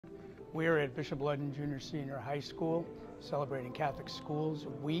We're at Bishop Ludden Junior Senior High School celebrating Catholic Schools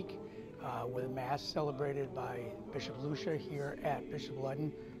Week with a Mass celebrated by Bishop Lucia here at Bishop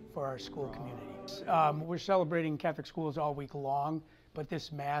Ludden for our school community. We're celebrating Catholic schools all week long, but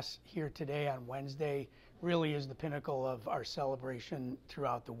this Mass here today on Wednesday really is the pinnacle of our celebration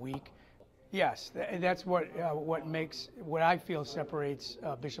throughout the week. Yes, that's what I feel separates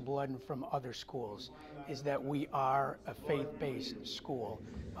Bishop Ludden from other schools, is that we are a faith-based school.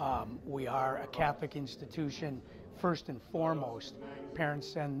 We are a Catholic institution first and foremost. Parents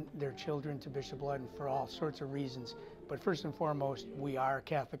send their children to Bishop Ludden for all sorts of reasons, but first and foremost, we are a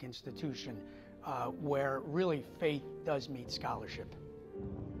Catholic institution where really faith does meet scholarship.